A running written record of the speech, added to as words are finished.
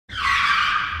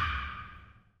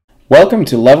Welcome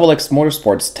to Level X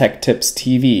Motorsports Tech Tips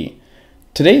TV.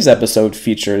 Today's episode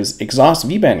features exhaust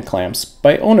V-band clamps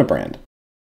by Onabrand.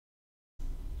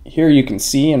 Here you can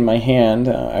see in my hand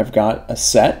I've got a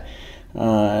set.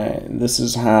 This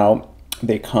is how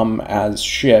they come as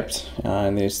shipped.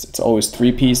 It's always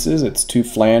three pieces. It's two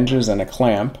flanges and a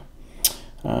clamp.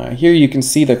 Here you can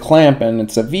see the clamp, and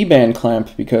it's a V-band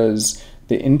clamp because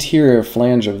the interior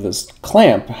flange of this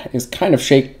clamp is kind of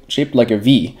shaped like a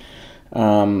V.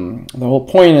 The whole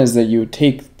point is that you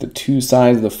take the two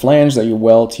sides of the flange that you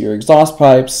weld to your exhaust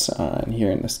pipes, and here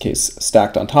in this case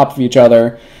stacked on top of each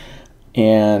other,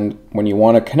 and when you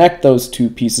want to connect those two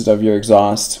pieces of your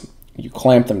exhaust, you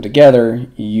clamp them together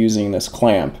using this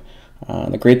clamp.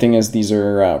 The great thing is these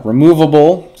are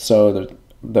removable, so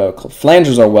the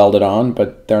flanges are welded on,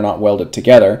 but they're not welded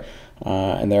together,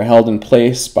 and they're held in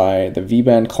place by the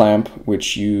V-band clamp,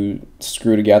 which you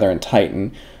screw together and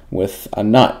tighten with a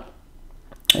nut.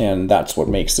 And that's what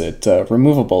makes it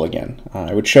removable again.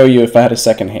 I would show you if I had a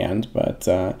second hand, but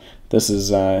this is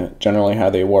generally how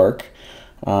they work.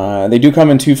 They do come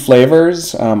in two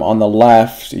flavors. On the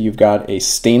left, you've got a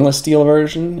stainless steel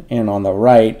version, and on the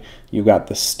right, you've got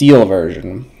the steel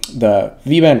version. The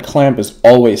V-band clamp is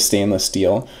always stainless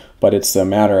steel, but it's a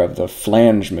matter of the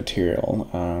flange material.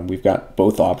 We've got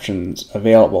both options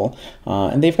available,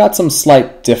 and they've got some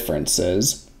slight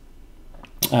differences.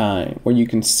 What you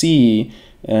can see,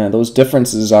 those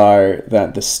differences are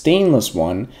that the stainless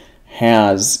one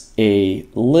has a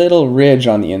little ridge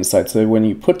on the inside, so that when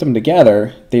you put them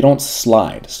together, they don't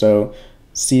slide. So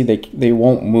see, they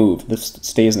won't move. This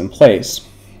stays in place.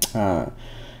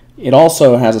 It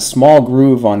also has a small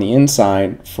groove on the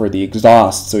inside for the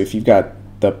exhaust, so if you've got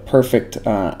the perfect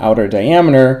outer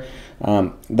diameter,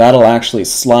 that'll actually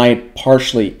slide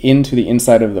partially into the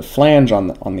inside of the flange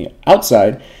on the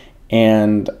outside,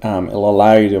 and it'll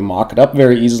allow you to mock it up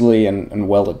very easily and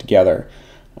weld it together.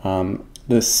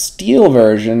 The steel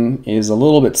version is a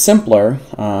little bit simpler,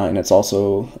 and it's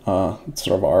also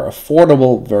sort of our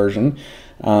affordable version.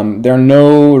 There are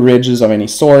no ridges of any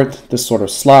sort. This sort of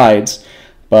slides,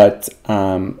 but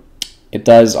it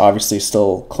does obviously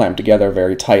still clamp together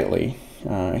very tightly.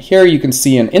 Here you can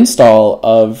see an install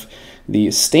of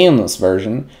the stainless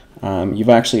version. You've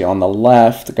actually on the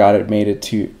left got it mated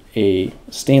to a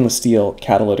stainless steel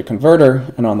catalytic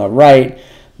converter, and on the right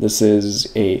this is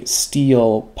a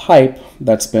steel pipe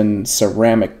that's been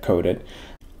ceramic coated.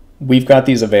 We've got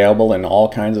these available in all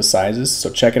kinds of sizes, so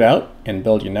check it out and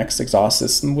build your next exhaust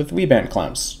system with V-band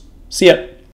clamps. See ya!